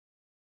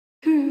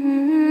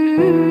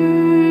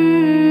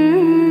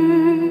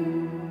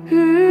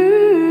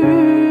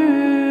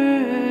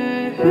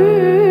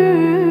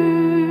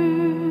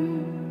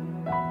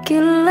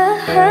كل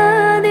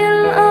هذه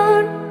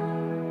الأرض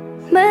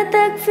ما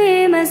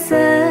تكفي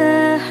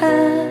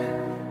مساحة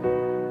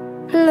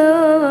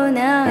لو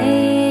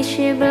نعيش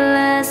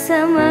بلا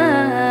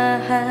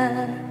سماحة،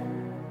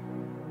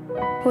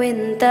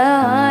 وانت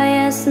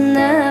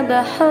عايزنا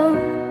بحب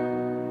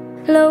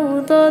لو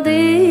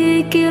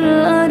تضيق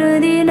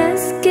الأرض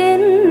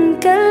نسكن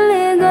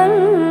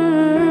كالقلب.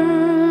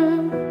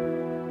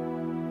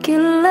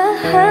 كل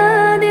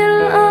هذه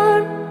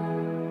الأرض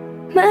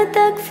ما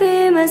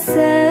تكفي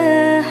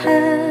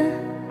مساحة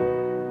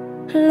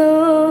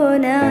لو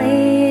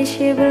نعيش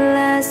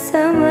بلا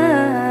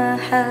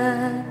سماحة،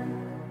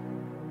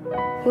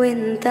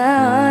 وانت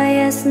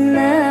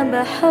عايزنا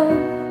بحب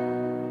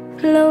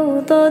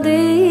لو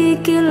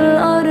تضيق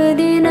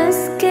الأرض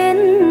نسكن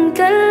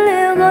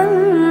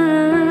كالغم.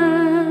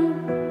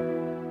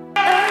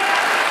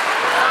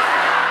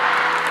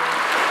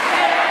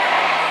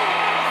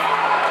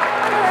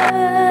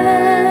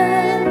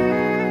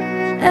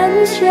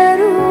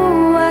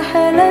 أنشروا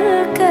أحلى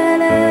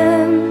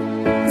الكلام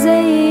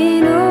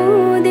زي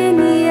نود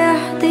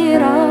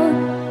يحترام،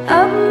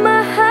 أب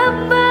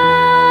محبة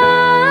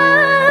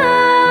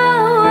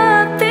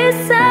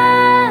وابتسام.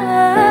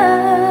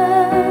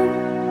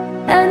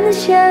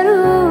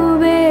 أنشروا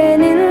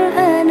بين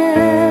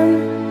الأنام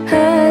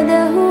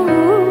هذا هو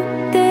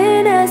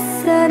دين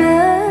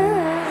السلام.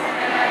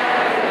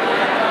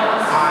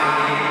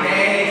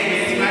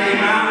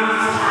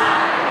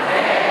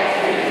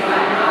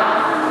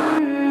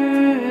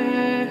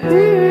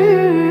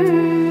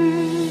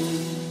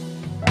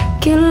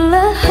 كل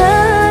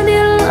هذه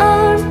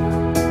الأرض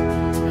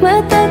ما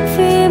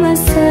تكفي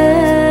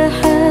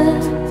مساحة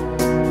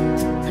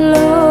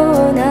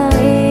لو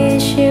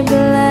نعيش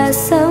بلا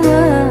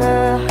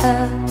سماحة،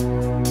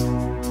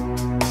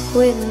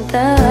 وانت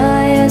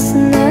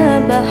عايزنا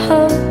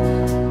بحب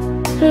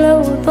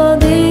لو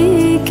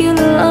تضيق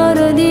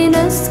الأرض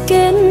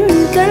نسكن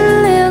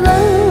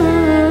كالغم.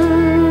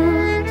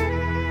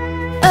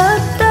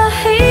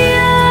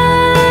 التحية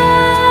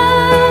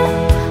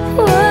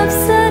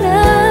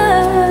وبسلام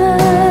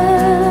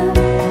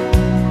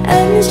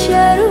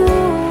أنشروا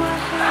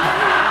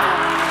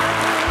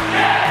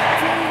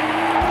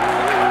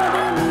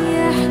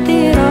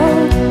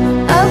احترام،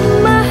 أب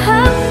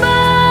محبة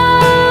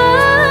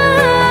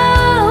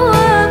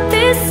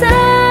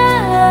وابتسام.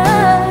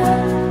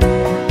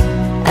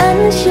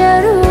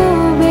 أنشروا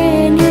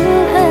بين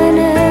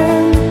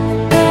الأنام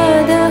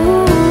هذا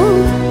هو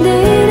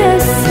دين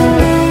السلام.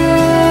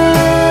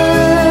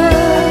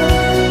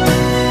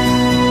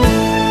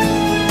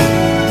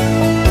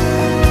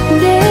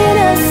 دين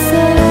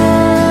السلام.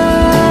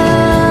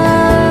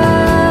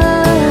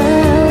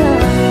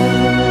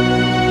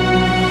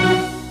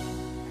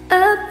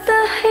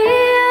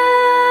 التحية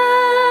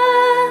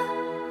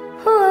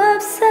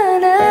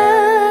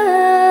وبسلام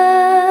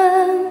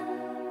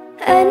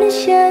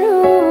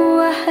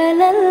أنشروا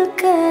أحلى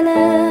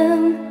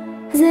الكلام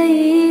زي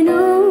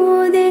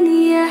نود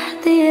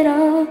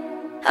يحترام،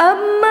 أب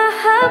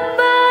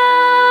محبة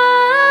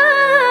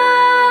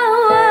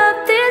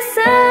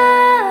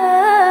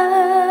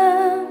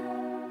وابتسام.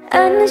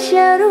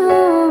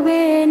 أنشروا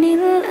بين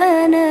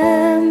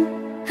الأنام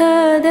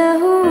هذا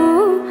هو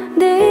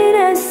دين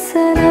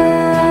السلام.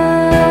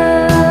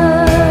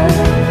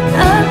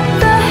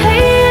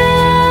 التحية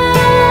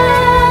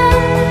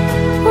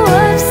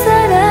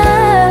وبسلام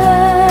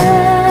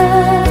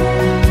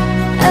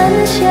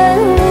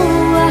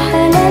أنشروا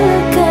أحلى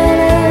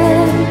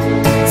الكلام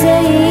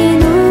زي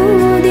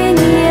نود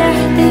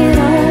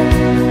يحترام،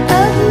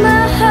 أب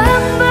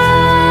محبة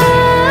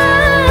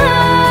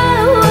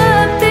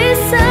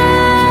وابتسام.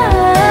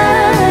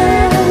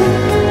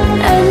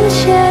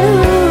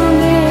 أنشروا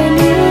بين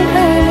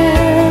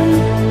الأنام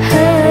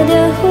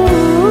هذا هو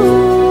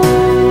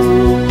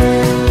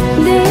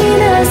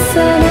دين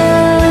السلام.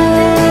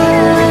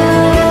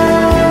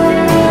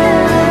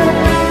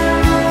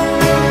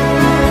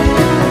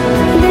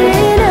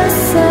 دين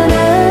السلام.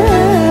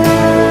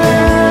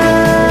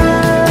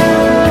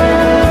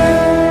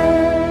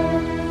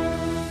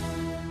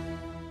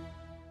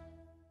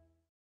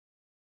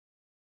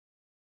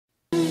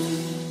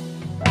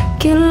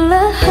 كل